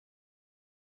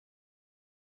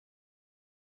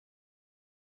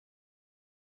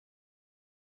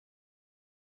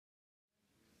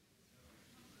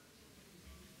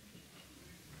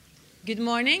Good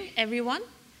morning, everyone.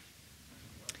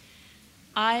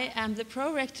 I am the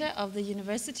Pro-Rector of the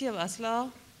University of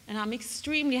Oslo, and I'm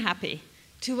extremely happy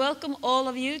to welcome all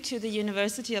of you to the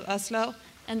University of Oslo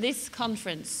and this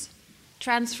conference,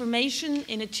 Transformation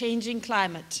in a Changing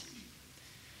Climate.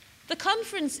 The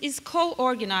conference is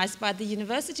co-organized by the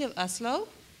University of Oslo,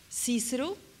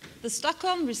 CICERO, the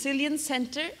Stockholm Resilience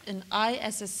Center, and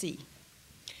ISSC.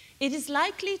 It is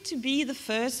likely to be the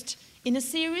first in a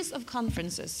series of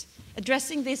conferences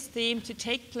addressing this theme to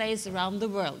take place around the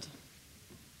world.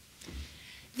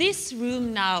 This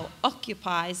room now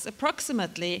occupies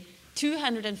approximately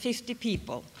 250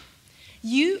 people.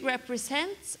 You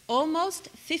represent almost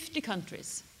 50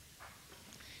 countries.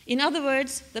 In other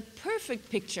words, the perfect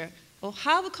picture of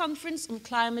how a conference on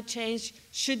climate change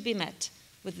should be met,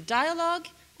 with dialogue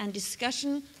and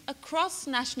discussion across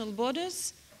national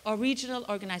borders or regional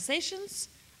organizations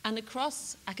and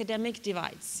across academic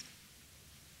divides.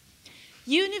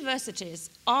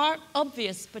 Universities are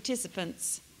obvious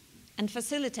participants and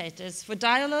facilitators for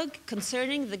dialogue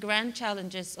concerning the grand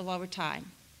challenges of our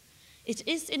time. It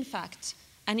is, in fact,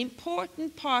 an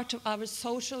important part of our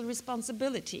social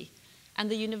responsibility, and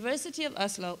the University of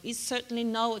Oslo is certainly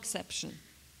no exception.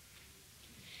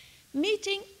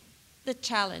 Meeting the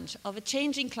challenge of a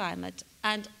changing climate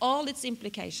and all its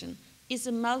implications is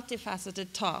a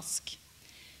multifaceted task.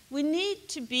 We need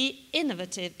to be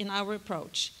innovative in our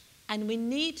approach, and we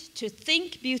need to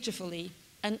think beautifully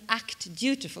and act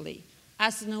dutifully,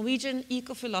 as the Norwegian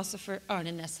eco-philosopher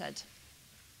Arne Næss said.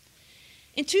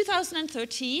 In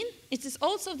 2013, it is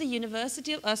also the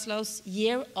University of Oslo's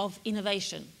Year of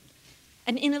Innovation.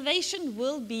 And innovation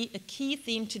will be a key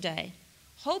theme today.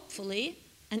 Hopefully,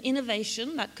 an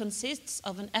innovation that consists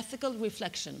of an ethical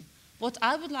reflection, what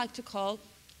I would like to call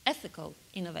ethical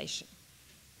innovation.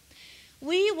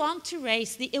 We want to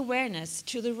raise the awareness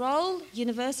to the role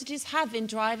universities have in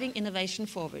driving innovation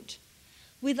forward.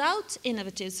 Without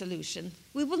innovative solutions,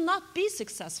 we will not be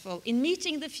successful in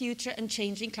meeting the future and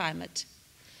changing climate.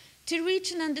 To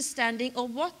reach an understanding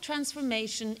of what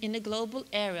transformation in a global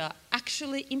area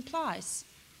actually implies,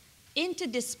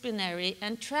 interdisciplinary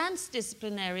and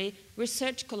transdisciplinary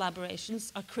research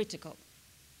collaborations are critical.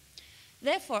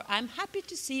 Therefore, I'm happy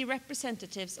to see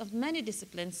representatives of many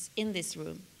disciplines in this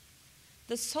room.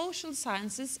 The social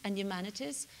sciences and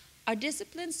humanities are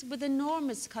disciplines with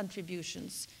enormous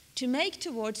contributions to make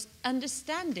towards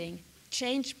understanding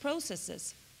change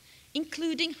processes,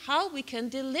 including how we can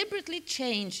deliberately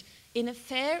change in a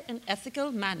fair and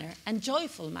ethical manner and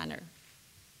joyful manner.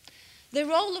 The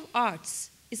role of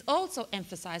arts is also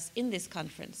emphasized in this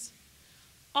conference.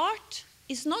 Art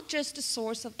is not just a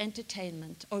source of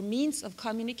entertainment or means of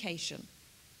communication,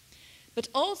 but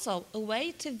also a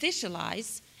way to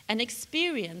visualize and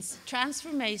experience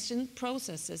transformation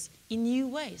processes in new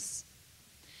ways.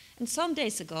 And some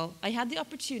days ago, I had the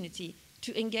opportunity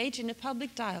to engage in a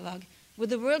public dialogue with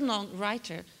the world-known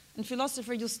writer and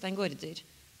philosopher Jostein Gaarder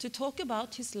to talk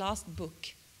about his last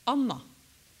book, Anna,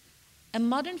 a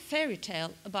modern fairy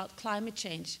tale about climate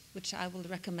change, which I will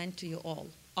recommend to you all,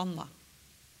 Anna.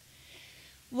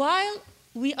 While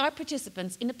we are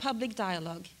participants in a public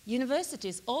dialogue,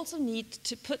 universities also need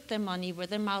to put their money where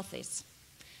their mouth is.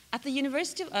 At the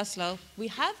University of Oslo, we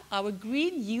have our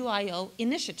Green UIO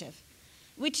initiative,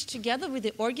 which together with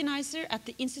the organizer at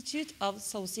the Institute of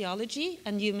Sociology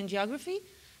and Human Geography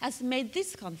has made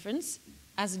this conference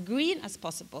as green as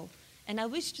possible. And I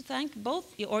wish to thank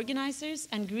both the organizers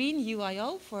and Green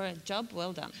UIO for a job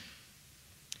well done.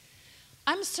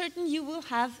 I'm certain you will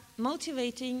have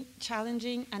motivating,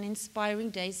 challenging, and inspiring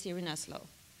days here in Oslo.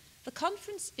 The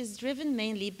conference is driven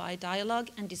mainly by dialogue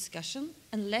and discussion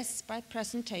and less by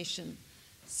presentation,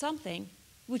 something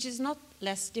which is not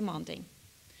less demanding.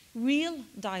 Real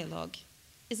dialogue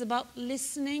is about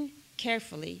listening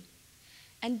carefully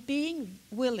and being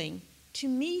willing to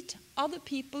meet other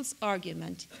people's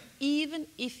argument, even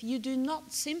if you do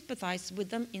not sympathize with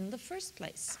them in the first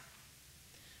place.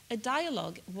 A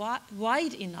dialogue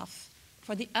wide enough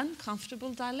for the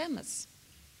uncomfortable dilemmas.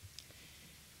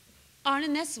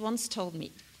 Arne Næss once told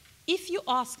me, if you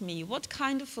ask me what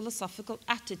kind of philosophical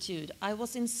attitude I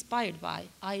was inspired by,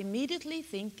 I immediately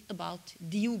think about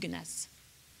Diogenes,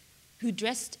 who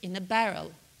dressed in a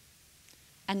barrel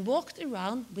and walked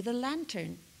around with a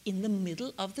lantern in the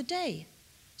middle of the day,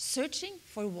 searching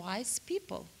for wise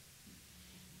people.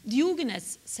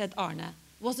 Diogenes, said Arne,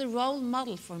 was a role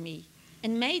model for me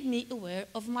and made me aware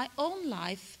of my own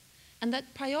life and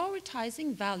that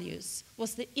prioritizing values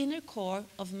was the inner core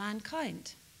of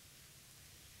mankind.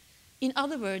 In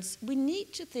other words, we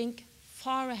need to think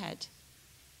far ahead,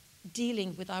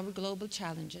 dealing with our global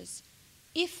challenges,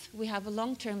 If we have a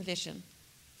long-term vision,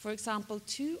 for example,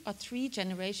 2 or 3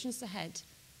 generations ahead,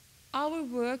 our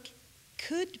work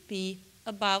could be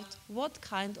about what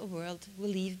kind of world we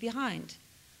leave behind.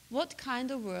 What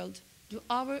kind of world do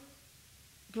our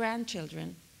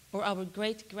grandchildren or our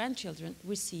great-grandchildren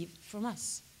receive from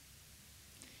us?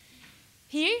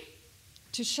 Here,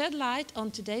 to shed light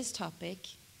on today's topic,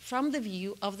 from the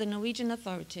view of the Norwegian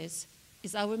authorities,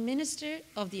 is our Minister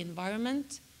of the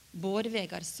Environment, Bård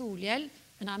Vegar Solhjell,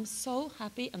 and I'm so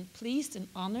happy and pleased and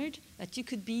honored that you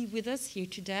could be with us here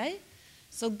today.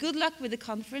 So good luck with the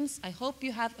conference. I hope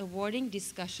you have awarding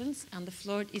discussions, and the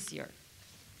floor is yours.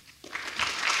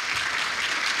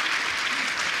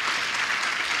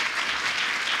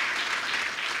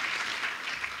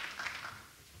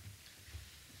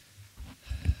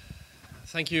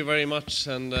 Thank you very much,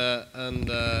 and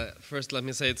first let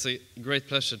me say it's a great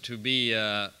pleasure to be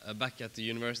back at the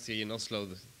university in Oslo,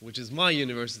 which is my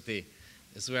university.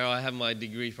 It's where I have my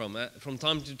degree from. From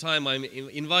time to time I'm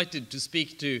invited to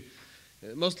speak to,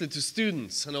 mostly to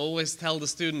students, and I always tell the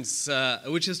students,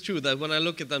 which is true, that when I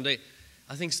look at them,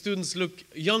 I think students look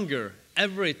younger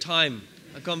every time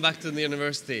I come back to the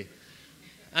university.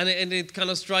 And it kind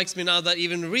of strikes me now that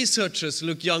even researchers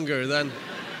look younger than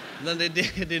they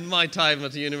did in my time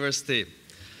at the university.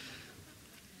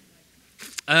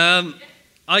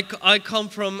 I come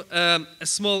from a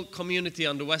small community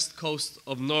on the west coast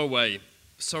of Norway,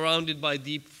 surrounded by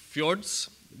deep fjords,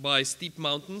 by steep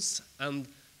mountains and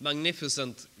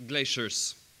magnificent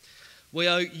glaciers. We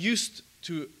are used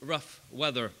to rough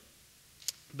weather,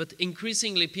 but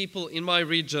increasingly people in my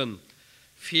region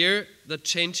fear that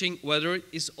changing weather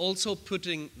is also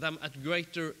putting them at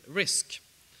greater risk.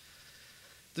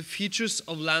 The features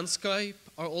of landscape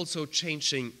are also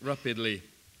changing rapidly.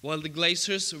 While the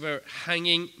glaciers were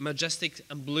hanging majestic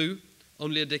and blue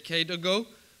only a decade ago,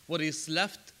 what is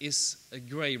left is a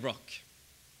gray rock.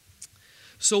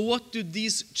 So what do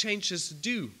these changes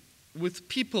do with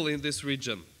people in this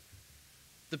region?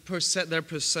 Their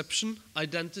perception,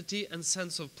 identity, and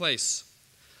sense of place.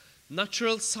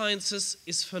 Natural sciences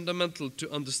is fundamental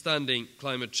to understanding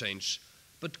climate change,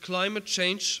 but climate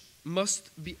change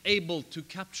must be able to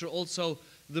capture also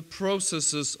the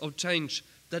processes of change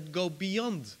that go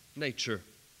beyond nature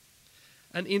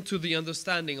and into the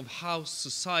understanding of how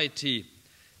society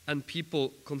and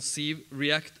people conceive,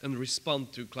 react, and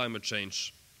respond to climate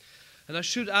change. And I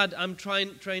should add, I'm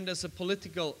trained as a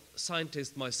political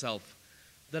scientist myself,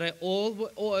 that I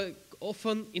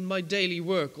often in my daily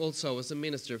work also as a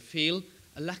minister feel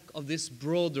a lack of this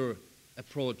broader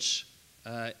approach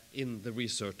in the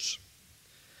research.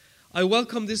 I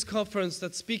welcome this conference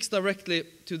that speaks directly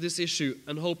to this issue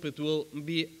and hope it will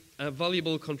be a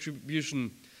valuable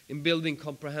contribution in building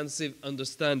comprehensive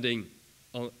understanding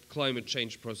of climate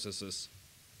change processes.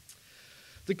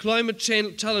 The climate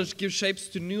challenge gives shapes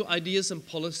to new ideas and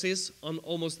policies on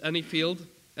almost any field,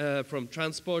 from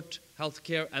transport,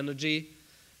 healthcare, energy,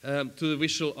 to the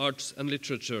visual arts and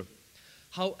literature.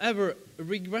 However,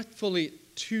 regretfully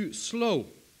too slow,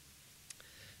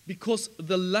 because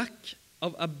the lack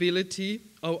of ability,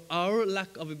 or our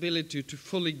lack of ability to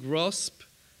fully grasp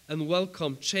and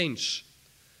welcome change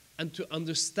and to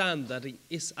understand that it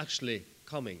is actually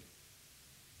coming.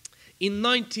 In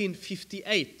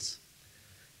 1958,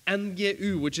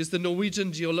 NGU, which is the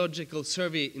Norwegian Geological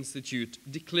Survey Institute,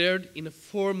 declared in a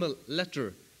formal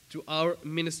letter to our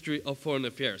Ministry of Foreign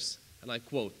Affairs, and I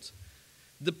quote,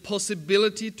 "The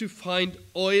possibility to find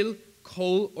oil,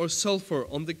 coal or sulfur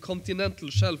on the continental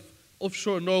shelf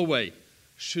offshore Norway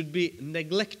should be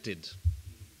neglected."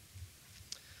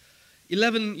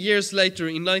 11 years later,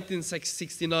 in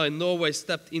 1969, Norway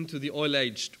stepped into the oil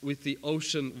age with the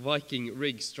Ocean Viking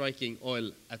rig striking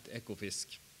oil at Ekofisk.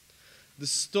 The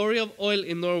story of oil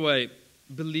in Norway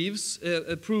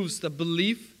proves that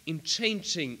belief in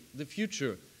changing the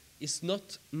future is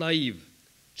not naive.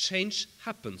 Change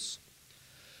happens.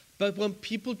 But when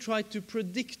people try to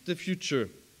predict the future,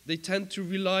 they tend to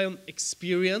rely on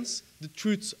experience, the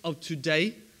truths of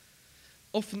today,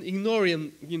 often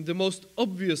ignoring the most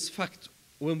obvious fact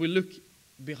when we look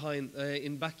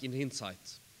back in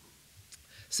hindsight.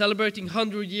 Celebrating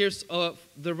 100 years of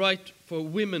the right for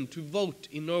women to vote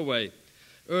in Norway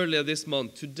earlier this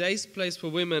month, today's place for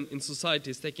women in society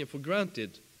is taken for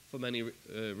granted for many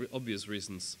obvious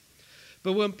reasons.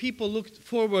 But when people looked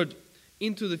forward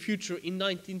into the future in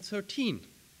 1913,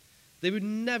 they would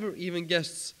never even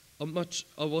guess much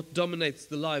of what dominates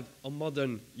the life of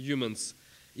modern humans,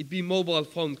 it be mobile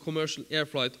phone, commercial air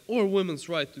flight, or women's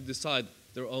right to decide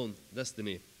their own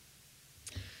destiny.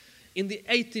 In the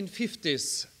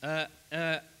 1850s,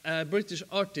 a British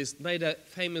artist made a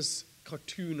famous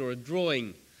cartoon or a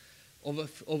drawing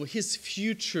of his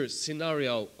future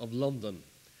scenario of London.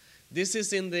 This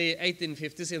is in the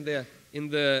 1850s,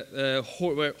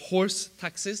 where horse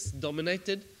taxis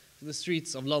dominated the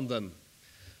streets of London.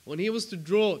 When he was to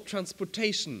draw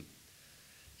transportation,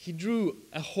 he drew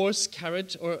a horse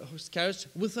carriage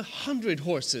with 100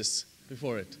 horses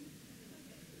before it.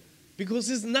 Because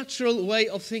his natural way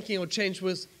of thinking of change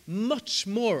was much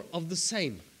more of the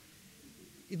same.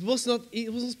 It was not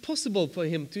possible for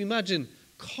him to imagine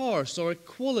cars or a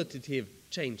qualitative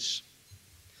change.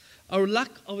 Our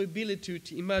lack of ability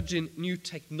to imagine new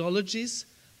technologies,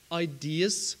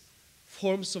 ideas,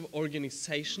 forms of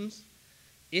organizations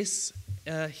is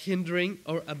hindering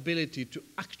our ability to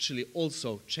actually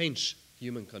also change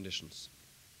human conditions.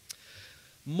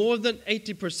 More than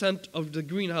 80% of the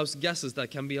greenhouse gases that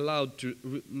can be allowed to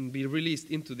be released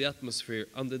into the atmosphere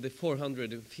under the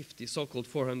so-called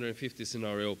 450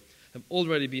 scenario have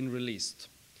already been released.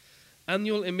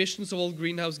 Annual emissions of all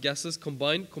greenhouse gases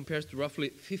combined compares to roughly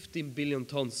 15 billion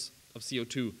tons of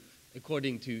CO2,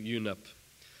 according to UNEP.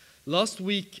 Last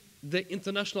week, the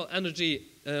International Energy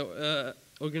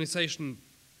Organization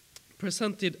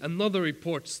presented another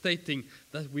report stating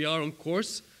that we are on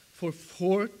course for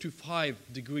 4 to 5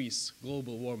 degrees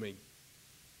global warming.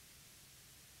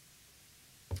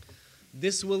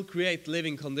 This will create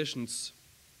living conditions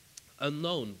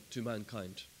unknown to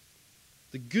mankind.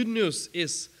 The good news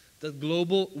is that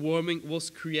global warming was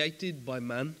created by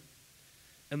man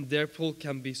and therefore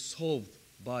can be solved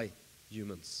by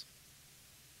humans.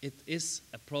 It is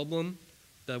a problem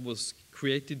that was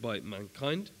created by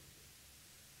mankind,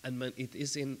 and it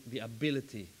is in the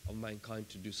ability of mankind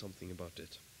to do something about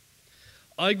it.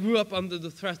 I grew up under the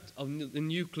threat of the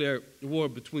nuclear war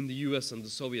between the US and the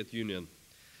Soviet Union.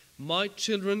 My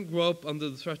children grew up under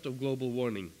the threat of global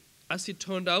warming. As it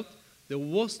turned out, there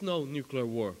was no nuclear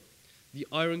war. The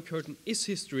Iron Curtain is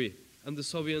history, and the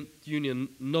Soviet Union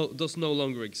does no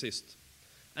longer exist.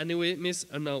 Enemies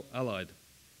are now allied.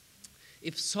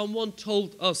 If someone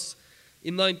told us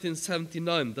in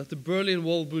 1979 that the Berlin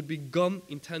Wall would be gone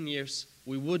in 10 years,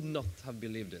 we would not have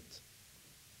believed it.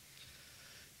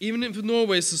 Even if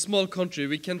Norway is a small country,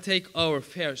 we can take our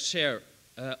fair share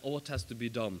of what has to be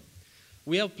done.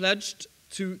 We have pledged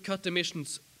to cut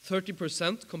emissions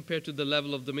 30% compared to the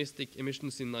level of domestic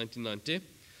emissions in 1990.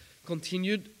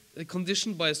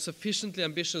 Conditioned by a sufficiently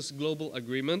ambitious global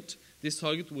agreement, this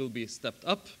target will be stepped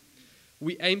up.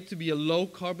 We aim to be a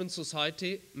low-carbon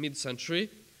society mid-century,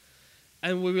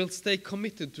 and we will stay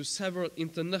committed to several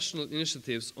international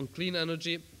initiatives on clean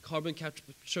energy, carbon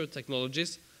capture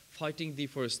technologies, fighting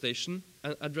deforestation,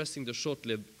 and addressing the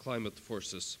short-lived climate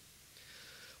forces.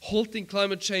 Halting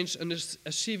climate change and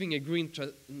achieving a green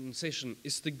transition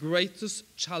is the greatest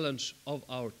challenge of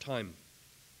our time.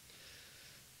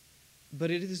 But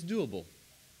it is doable.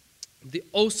 The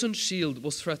ozone shield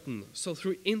was threatened, so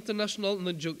through international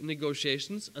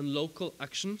negotiations and local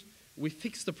action, we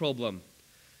fixed the problem.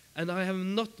 And I have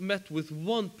not met with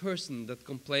one person that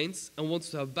complains and wants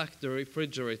to have back the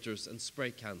refrigerators and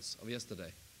spray cans of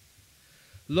yesterday.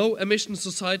 Low-emission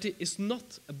society is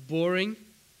not a boring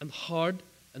and hard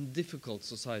and difficult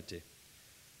society,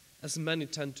 as many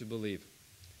tend to believe.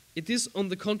 It is, on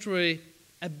the contrary,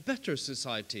 a better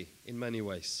society in many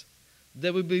ways.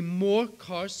 There will be more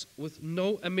cars with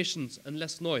no emissions and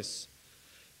less noise.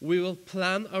 We will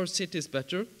plan our cities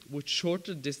better with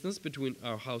shorter distance between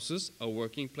our houses, our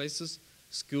working places,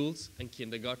 schools and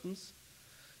kindergartens.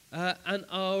 And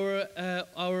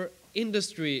our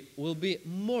industry will be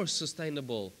more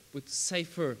sustainable with a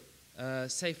safer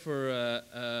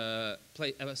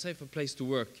place to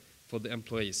work for the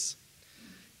employees.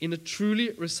 In a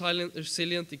truly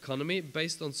resilient economy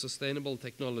based on sustainable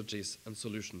technologies and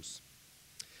solutions.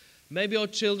 Maybe our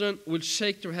children will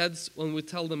shake their heads when we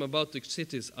tell them about the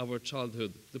cities of our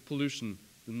childhood, the pollution,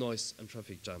 the noise and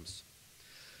traffic jams.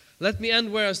 Let me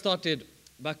end where I started,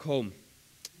 back home.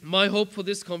 My hope for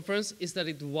this conference is that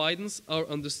it widens our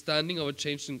understanding of a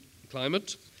changing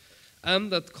climate,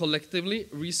 and that collectively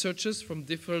researchers from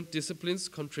different disciplines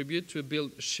contribute to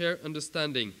build a shared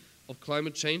understanding of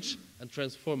climate change and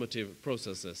transformative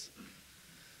processes.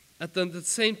 At the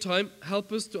same time,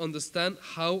 help us to understand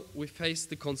how we face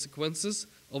the consequences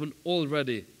of an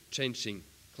already changing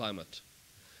climate.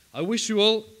 I wish you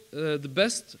all the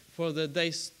best for the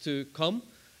days to come,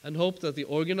 and hope that the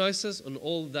organizers and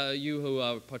all you who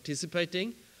are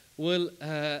participating will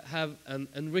have an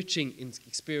enriching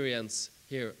experience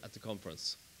here at the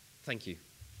conference. Thank you.